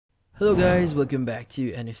Hello guys, welcome back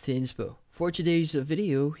to NFT Inspo. For today's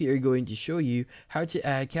video, we are going to show you how to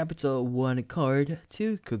add Capital One card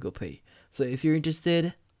to Google Pay. So if you're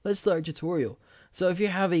interested, let's start the tutorial. So if you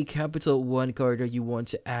have a Capital One card that you want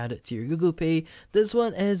to add to your Google Pay, this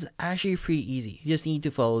one is actually pretty easy. You just need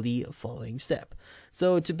to follow the following step.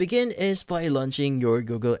 So to begin is by launching your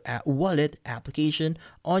Google Wallet application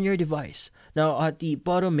on your device. Now at the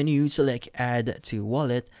bottom menu, select Add to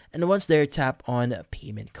Wallet, and once there, tap on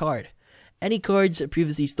Payment Card. Any cards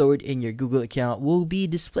previously stored in your Google account will be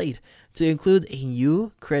displayed. To include a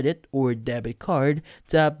new credit or debit card,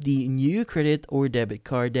 tap the new credit or debit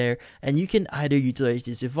card there, and you can either utilize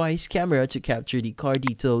this device camera to capture the card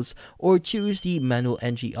details or choose the manual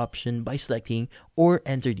entry option by selecting or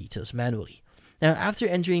enter details manually. Now after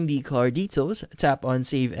entering the card details, tap on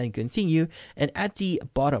Save and Continue, and at the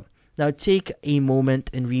bottom, now take a moment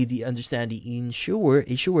and read the understand the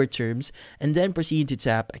issuer terms, and then proceed to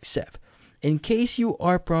tap Accept. In case you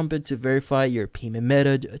are prompted to verify your payment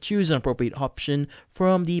method, choose an appropriate option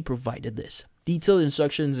from the provided list. Detailed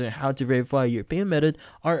instructions on how to verify your payment method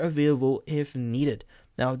are available if needed.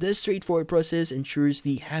 Now, this straightforward process ensures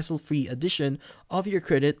the hassle-free addition of your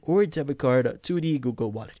credit or debit card to the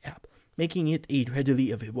Google Wallet app, making it readily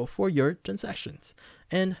available for your transactions.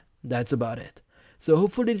 And that's about it. So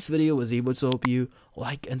hopefully this video was able to help you.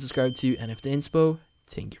 Like and subscribe to NFT Inspo.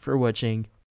 Thank you for watching.